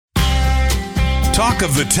Talk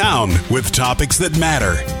of the town with topics that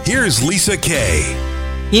matter. Here's Lisa Kay.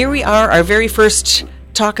 Here we are, our very first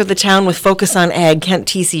Talk of the Town with Focus on Ag. Kent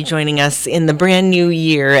Thiesse joining us in the brand new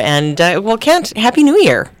year. And, Kent, Happy New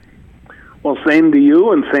Year. Well, same to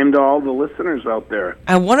you and same to all the listeners out there.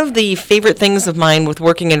 One of the favorite things of mine with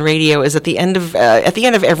working in radio is at the end of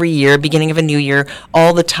every year, beginning of a new year,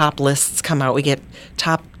 all the top lists come out. We get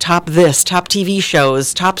top TV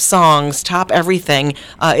shows, top songs, top everything,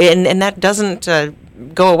 and that doesn't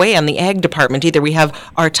go away on the ag department either. We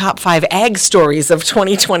have our top 5 ag stories of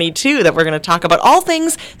 2022 that we're going to talk about. All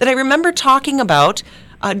things that I remember talking about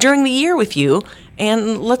during the year with you.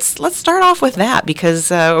 And let's start off with that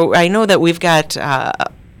because I know that we've got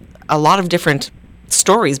a lot of different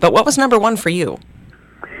stories. But what was number one for you?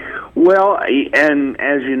 Well, and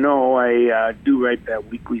as you know, I do write that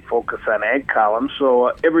weekly Focus on Ag column.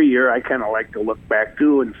 So every year I kind of like to look back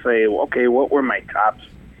to and say, okay, what were my tops,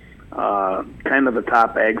 kind of the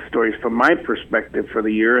top ag stories from my perspective for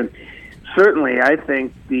the year? And certainly I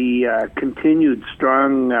think the continued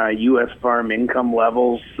strong U.S. farm income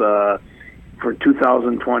levels for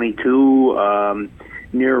 2022,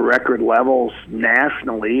 near record levels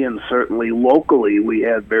nationally and certainly locally. We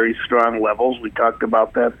had very strong levels. We talked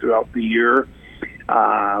about that throughout the year.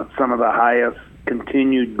 Some of the highest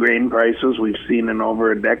continued grain prices we've seen in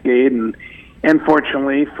over a decade. And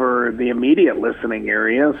fortunately for the immediate listening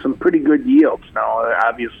area, some pretty good yields. Now,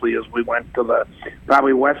 obviously, as we went to the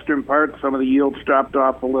probably western part, some of the yields dropped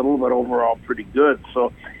off a little, but overall pretty good.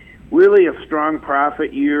 So really a strong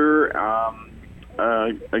profit year.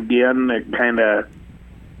 Again, it kind of,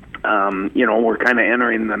 we're kind of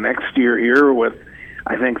entering the next year here with,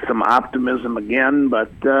 I think, some optimism again.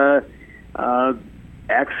 But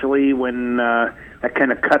actually, when that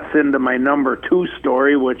kind of cuts into my number 2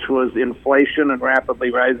 story, which was inflation and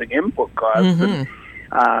rapidly rising input costs, and,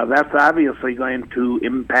 that's obviously going to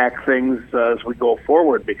impact things as we go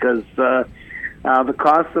forward because the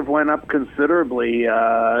costs have went up considerably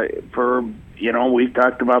for. We've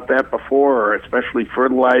talked about that before, especially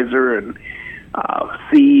fertilizer and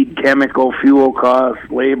seed, chemical, fuel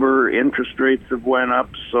costs, labor, interest rates have went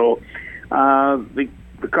up. So the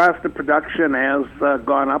cost of production has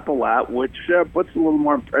gone up a lot, which puts a little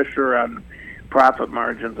more pressure on profit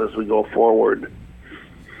margins as we go forward.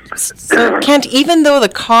 So, Kent, even though the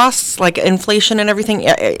costs, like inflation and everything,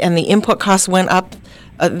 and the input costs went up,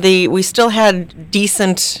 we still had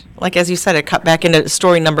decent, like as you said, it cut back into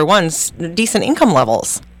story number 1, decent income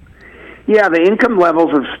levels. Yeah, the income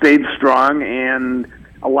levels have stayed strong, and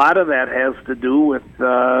a lot of that has to do with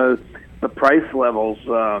the price levels.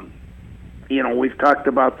 We've talked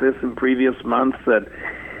about this in previous months that,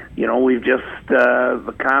 we've just,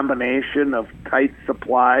 the combination of tight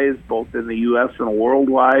supplies, both in the U.S. and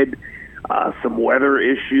worldwide, some weather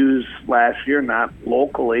issues last year, not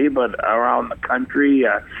locally, but around the country.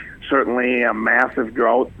 Certainly a massive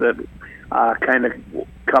drought that kind of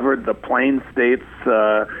covered the plain states,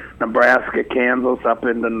 Nebraska, Kansas, up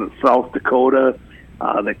into South Dakota,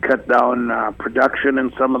 that cut down production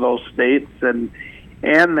in some of those states. And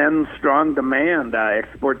then strong demand.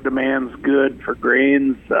 Export demand's good for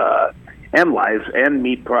grains and lives and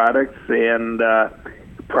meat products. And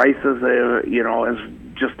prices, has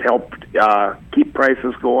just helped keep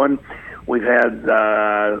prices going. We've had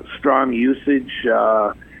strong usage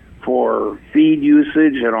for feed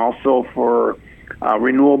usage and also for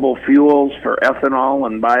renewable fuels for ethanol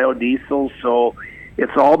and biodiesel. So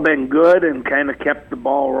it's all been good and kind of kept the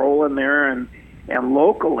ball rolling there. And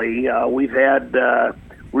locally, we've had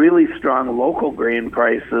really strong local grain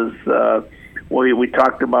prices. We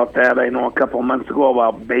talked about that, I know, a couple of months ago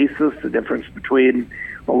about basis, the difference between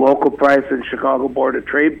the local price and Chicago Board of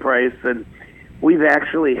Trade price. And we've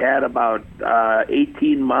actually had about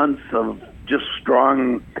 18 months of just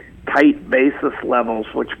strong, tight basis levels,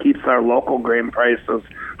 which keeps our local grain prices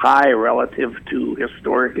high relative to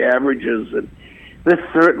historic averages. And this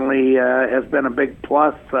certainly has been a big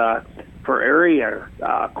plus for area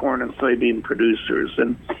corn and soybean producers.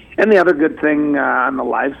 And the other good thing on the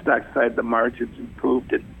livestock side, the margins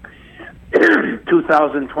improved in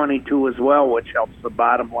 2022 as well, which helps the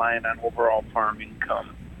bottom line on overall farm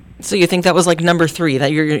income. So you think that was like number 3,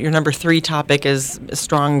 that your number 3 topic is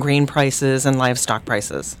strong grain prices and livestock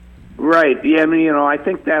prices? Right. Yeah, I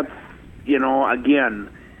think that's, again,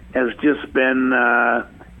 has just been a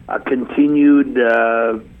continued,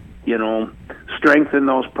 strength in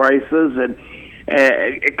those prices. And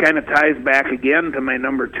it kind of ties back again to my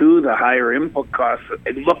number 2, the higher input costs.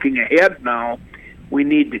 Looking ahead now, we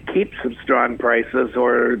need to keep some strong prices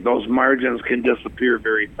or those margins can disappear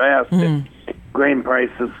very fast if grain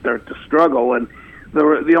prices start to struggle. And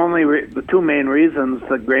the two main reasons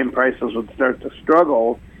that grain prices would start to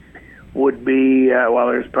struggle would be,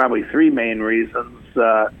 there's probably three main reasons.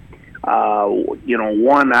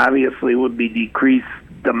 One obviously would be decreased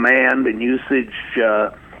demand and usage,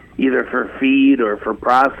 either for feed or for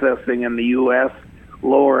processing in the U.S.,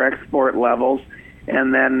 lower export levels,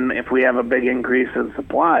 and then if we have a big increase in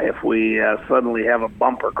supply, if we suddenly have a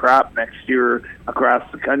bumper crop next year across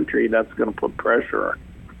the country, that's going to put pressure.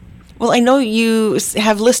 Well, I know you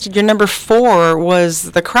have listed your number 4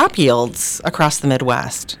 was the crop yields across the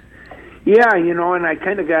Midwest. Yeah, and I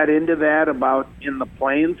kind of got into that about in the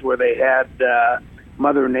plains where they had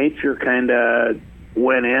Mother Nature kind of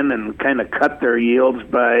went in and kind of cut their yields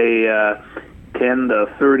by 10 to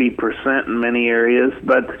 30% in many areas.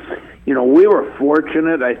 But, we were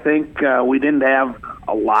fortunate. I think we didn't have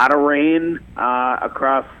a lot of rain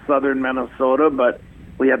across southern Minnesota, but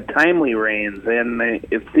we had timely rains, and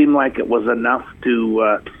it seemed like it was enough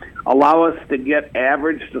to allow us to get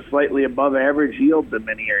average to slightly above average yields in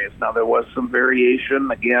many areas. Now, there was some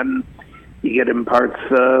variation. Again, you get in parts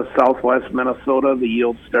southwest Minnesota, the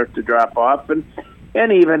yields start to drop off, and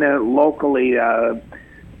even locally,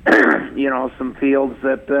 some fields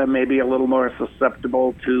that may be a little more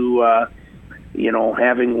susceptible to,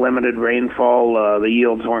 having limited rainfall, the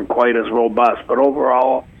yields weren't quite as robust. But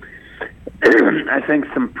overall, I think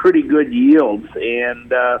some pretty good yields.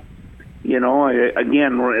 And,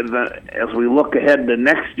 again, as we look ahead to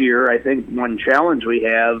next year, I think one challenge we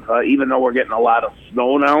have, even though we're getting a lot of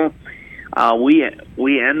snow now, we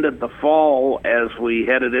ended the fall as we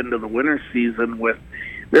headed into the winter season with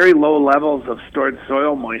very low levels of stored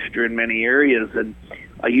soil moisture in many areas, and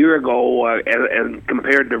a year ago, and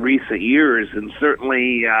compared to recent years, and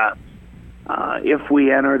certainly if we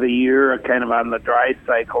enter the year kind of on the dry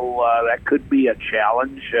cycle, that could be a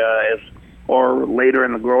challenge or later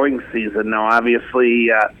in the growing season. Now, obviously,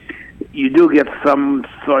 you do get some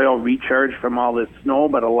soil recharge from all this snow,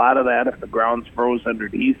 but a lot of that, if the ground's froze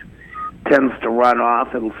underneath, tends to run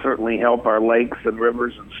off. It'll certainly help our lakes and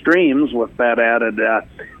rivers and streams with that added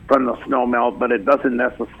from the snow melt, but it doesn't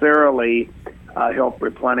necessarily help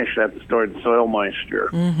replenish that stored soil moisture.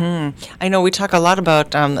 Mm-hmm. I know we talk a lot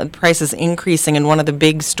about prices increasing, and one of the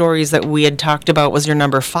big stories that we had talked about was your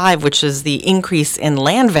number 5, which is the increase in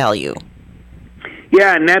land value.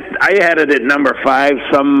 Yeah, and I had it at number 5.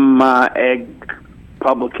 Some ag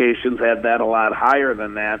publications had that a lot higher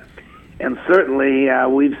than that. And certainly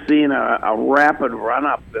we've seen a rapid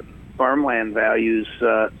run-up in farmland values.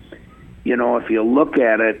 If you look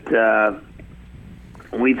at it,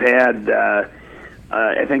 we've had,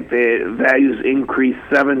 I think the values increased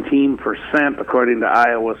 17% according to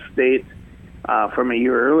Iowa State from a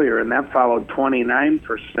year earlier, and that followed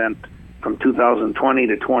 29% from 2020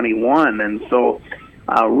 to 21. And so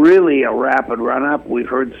really a rapid run-up. We've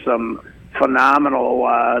heard some phenomenal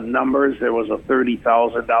numbers. There was a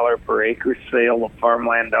 $30,000 per acre sale of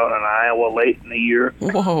farmland down in Iowa late in the year.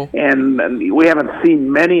 Whoa. And we haven't seen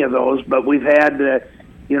many of those, but we've had,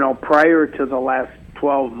 prior to the last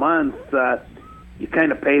 12 months, you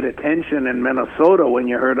kind of paid attention in Minnesota when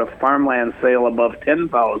you heard a farmland sale above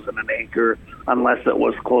 $10,000 an acre, unless it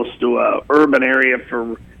was close to a urban area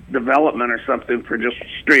for development or something for just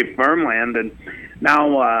straight farmland. And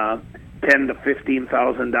now $10,000 to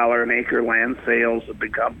 $15,000 an acre land sales have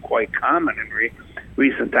become quite common in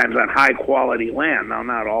recent times on high quality land. Now,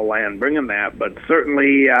 not all land bringing that, but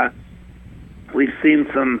certainly we've seen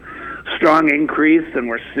some strong increase, and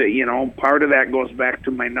we're part of that goes back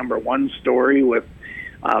to my number 1 story with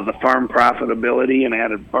the farm profitability and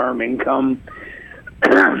added farm income.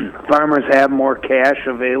 Farmers have more cash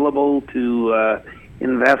available to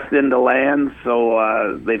invest into land,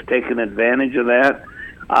 so they've taken advantage of that.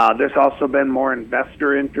 There's also been more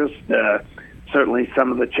investor interest. Certainly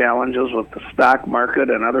some of the challenges with the stock market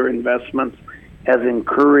and other investments has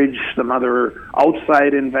encouraged some other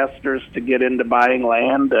outside investors to get into buying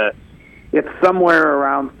land. It's somewhere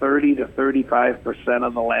around 30 to 35%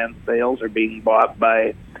 of the land sales are being bought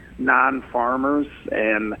by non-farmers,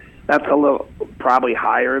 and that's a little probably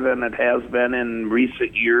higher than it has been in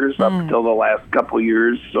recent years up until the last couple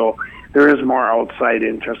years. So there is more outside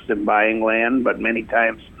interest in buying land, but many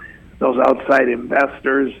times those outside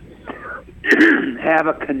investors have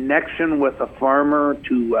a connection with a farmer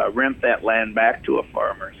to rent that land back to a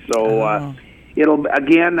farmer. So I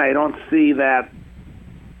don't see that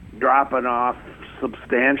dropping off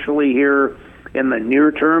substantially here in the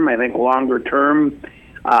near term. I think longer term,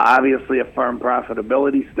 obviously if farm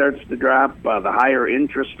profitability starts to drop, the higher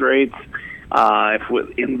interest rates, if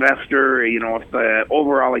the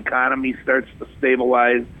overall economy starts to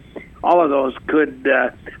stabilize, all of those could,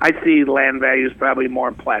 I see land values probably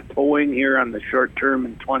more plateauing here on the short term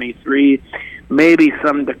in 23, maybe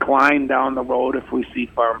some decline down the road if we see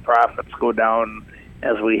farm profits go down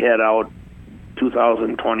as we head out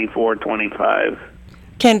 2024-25.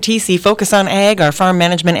 Ken Thiesse, Focus on Ag, our farm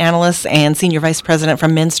management analyst and senior vice president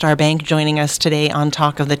from Minstar Bank, joining us today on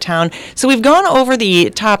Talk of the Town. So we've gone over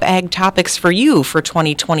the top ag topics for you for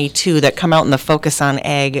 2022 that come out in the Focus on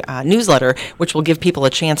Ag newsletter, which we'll give people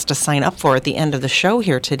a chance to sign up for at the end of the show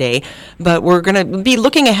here today. But we're going to be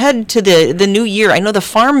looking ahead to the new year. I know the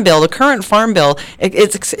Farm Bill, the current Farm Bill,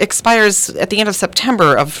 it expires at the end of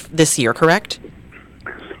September of this year, correct?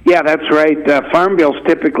 Yeah, that's right. Farm bills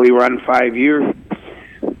typically run 5 years.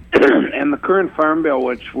 And the current Farm Bill,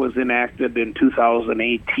 which was enacted in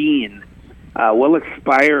 2018, will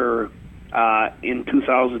expire in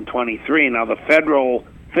 2023. Now, the federal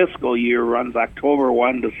fiscal year runs October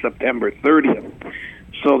 1 to September 30th.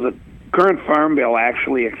 So the current Farm Bill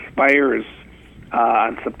actually expires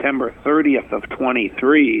on September 30th of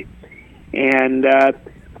 23. And, of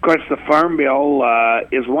course, the Farm Bill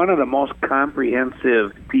is one of the most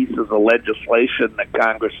comprehensive pieces of legislation that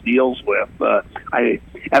Congress deals with.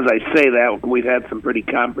 As I say that, we've had some pretty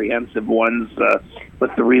comprehensive ones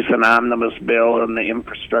with the recent omnibus bill and the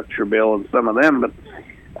infrastructure bill and some of them. But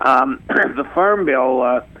the Farm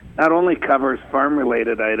Bill not only covers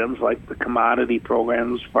farm-related items like the commodity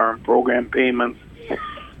programs, farm program payments,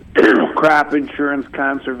 crop insurance,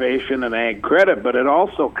 conservation, and ag credit, but it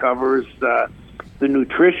also covers the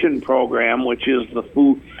nutrition program, which is the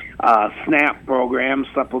food SNAP program,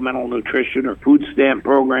 supplemental nutrition or food stamp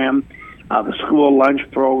program, the school lunch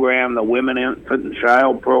program, the women, infant, and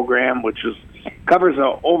child program, which covers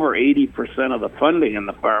over 80% of the funding in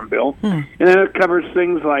the Farm Bill. And then it covers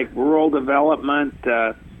things like rural development,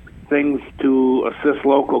 things to assist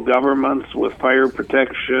local governments with fire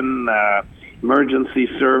protection, emergency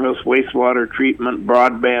service, wastewater treatment,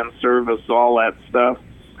 broadband service, all that stuff.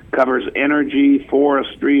 Covers energy,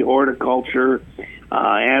 forestry, horticulture,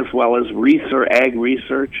 as well as ag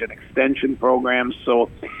research and extension programs. So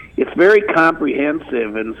it's very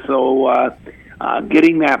comprehensive, and so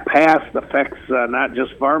getting that passed affects not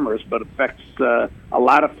just farmers, but affects a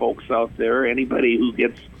lot of folks out there. Anybody who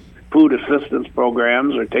gets food assistance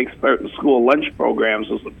programs or takes part in school lunch programs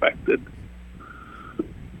is affected.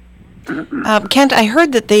 Kent, I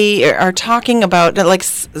heard that they are talking about, like,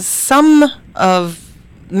 some of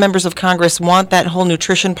members of Congress want that whole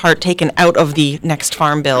nutrition part taken out of the next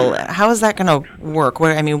Farm Bill. How is that going to work?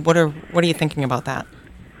 What are you thinking about that?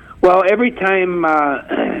 Well, every time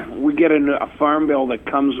we get a Farm Bill that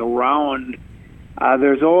comes around,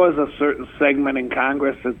 there's always a certain segment in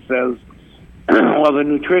Congress that says, well, the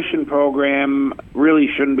nutrition program really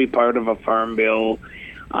shouldn't be part of a Farm Bill.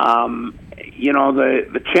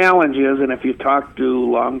 The challenge is, and if you talk to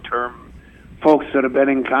long-term folks that have been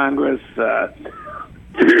in Congress,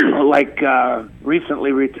 like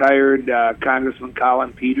recently retired Congressman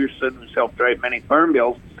Colin Peterson, who's helped write many farm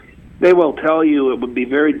bills, they will tell you it would be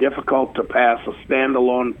very difficult to pass a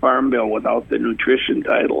standalone farm bill without the nutrition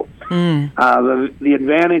title. The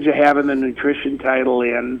advantage of having the nutrition title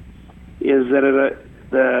in is that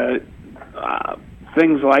the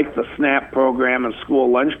things like the SNAP program and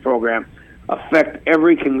school lunch program affect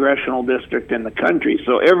every congressional district in the country.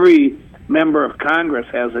 So every member of Congress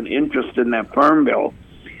has an interest in that farm bill.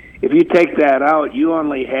 If you take that out, you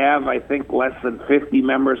only have, I think, less than 50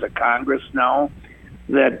 members of Congress now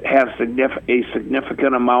that have a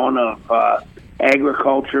significant amount of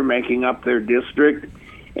agriculture making up their district.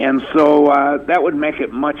 And so that would make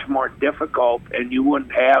it much more difficult, and you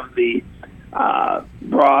wouldn't have the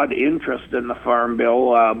broad interest in the farm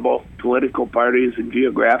bill, both political parties and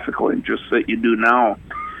geographical interests that you do now.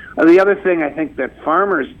 The other thing I think that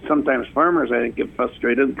sometimes farmers, I think, get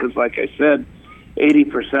frustrated because, like I said,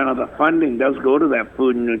 80% of the funding does go to that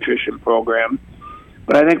food and nutrition program.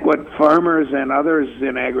 But I think what farmers and others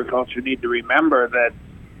in agriculture need to remember that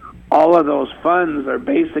all of those funds are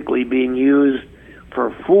basically being used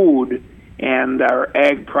for food and our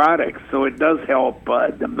ag products. So it does help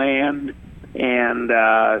demand and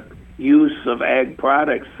use of ag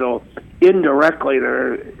products. So indirectly,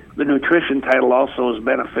 the nutrition title also is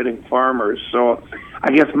benefiting farmers. So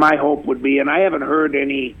I guess my hope would be, and I haven't heard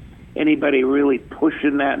anybody really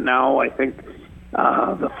pushing that now. I think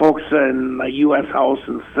the folks in the U.S. House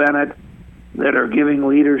and Senate that are giving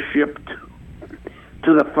leadership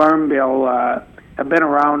to the Farm Bill have been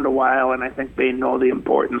around a while, and I think they know the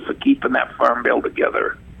importance of keeping that Farm Bill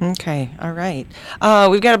together. Okay, all right.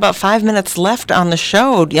 We've got about 5 minutes left on the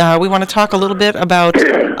show. We want to talk a little bit about,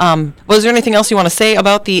 was there anything else you want to say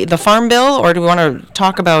about the Farm Bill, or do we want to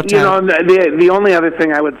talk about... the only other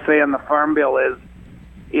thing I would say on the Farm Bill is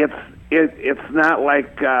it's not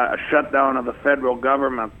like a shutdown of the federal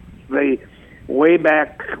government. Way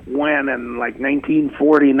back when, in like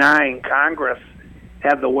 1949, Congress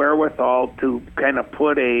had the wherewithal to kind of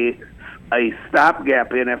put a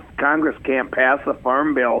stopgap in. If Congress can't pass a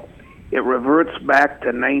Farm Bill, it reverts back to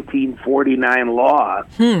 1949 law,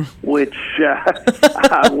 which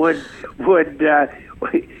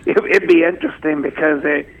it'd be interesting because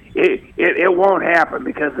it won't happen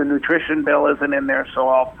because the nutrition bill isn't in there, so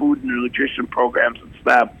all food and nutrition programs and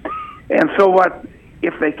stuff. And so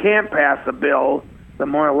if they can't pass a bill, the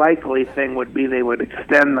more likely thing would be they would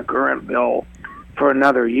extend the current bill for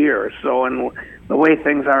another year. So in the way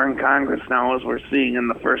things are in Congress now, as we're seeing in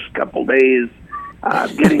the first couple days,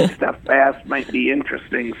 getting stuff passed might be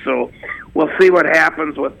interesting. So we'll see what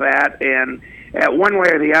happens with that. And one way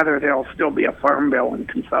or the other, there'll still be a Farm Bill in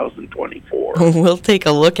 2024. We'll take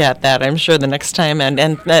a look at that, I'm sure, the next time and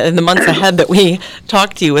in the months ahead that we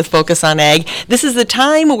talk to you with Focus on Ag. This is the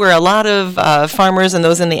time where a lot of farmers and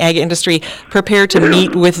those in the ag industry prepare to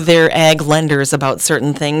meet with their ag lenders about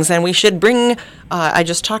certain things. And we should bring, I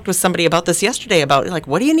just talked with somebody about this yesterday, about like,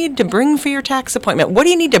 what do you need to bring for your tax appointment? What do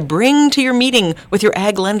you need to bring to your meeting with your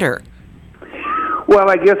ag lender? Well,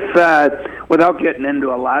 I guess without getting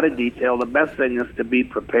into a lot of detail, the best thing is to be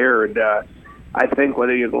prepared. I think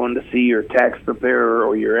whether you're going to see your tax preparer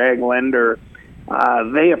or your ag lender,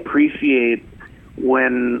 they appreciate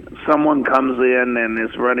when someone comes in and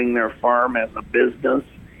is running their farm as a business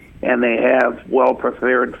and they have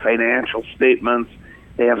well-prepared financial statements.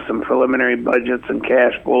 They have some preliminary budgets and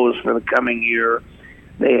cash flows for the coming year.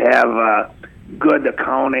 They have good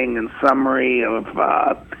accounting and summary of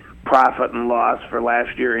profit and loss for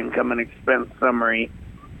last year, income and expense summary.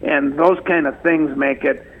 And those kind of things make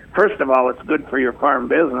it, first of all, it's good for your farm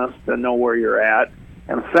business to know where you're at.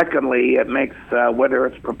 And secondly, it makes, whether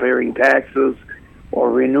it's preparing taxes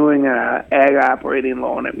or renewing an ag operating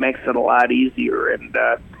loan, it makes it a lot easier.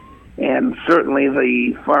 And certainly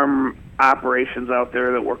the farm operations out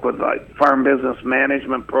there that work with the Farm Business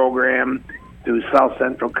Management Program through South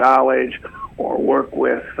Central College or work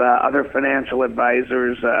with other financial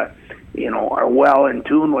advisors, are well in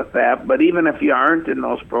tune with that. But even if you aren't in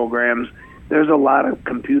those programs, there's a lot of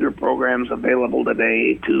computer programs available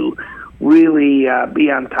today to really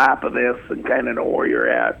be on top of this and kind of know where you're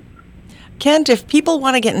at. Kent, if people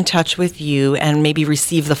want to get in touch with you and maybe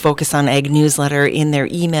receive the Focus on Ag newsletter in their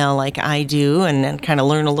email like I do and kind of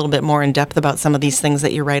learn a little bit more in depth about some of these things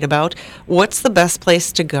that you write about, what's the best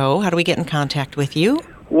place to go? How do we get in contact with you?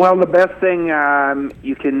 Well, the best thing,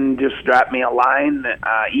 you can just drop me a line,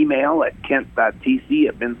 email at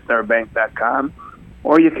kent.thiesse@minstarbank.com,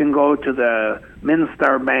 or you can go to the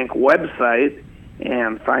Minstar Bank website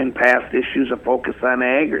and find past issues of Focus on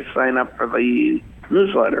Ag or sign up for the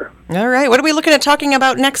newsletter. All right. What are we looking at talking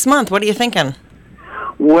about next month? What are you thinking?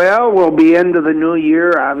 Well, we'll be into the new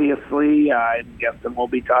year, obviously. I'm guessing we'll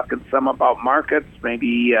be talking some about markets,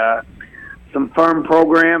 maybe some farm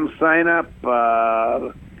program sign up.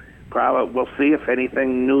 Probably we'll see if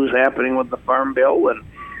anything new's happening with the Farm Bill, and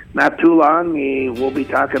not too long we'll be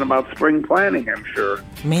talking about spring planting, I'm sure.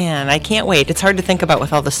 Man, I can't wait. It's hard to think about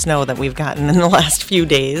with all the snow that we've gotten in the last few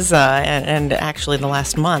days and actually the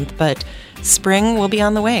last month, but spring will be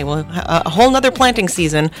on the way. We'll a whole nother planting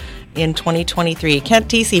season in 2023. Kent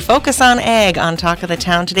Thiesse, Focus on Ag on Talk of the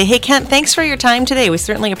Town today. Hey, Kent, thanks for your time today. We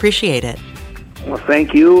certainly appreciate it. Well,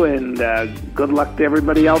 thank you, and good luck to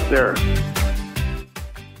everybody out there.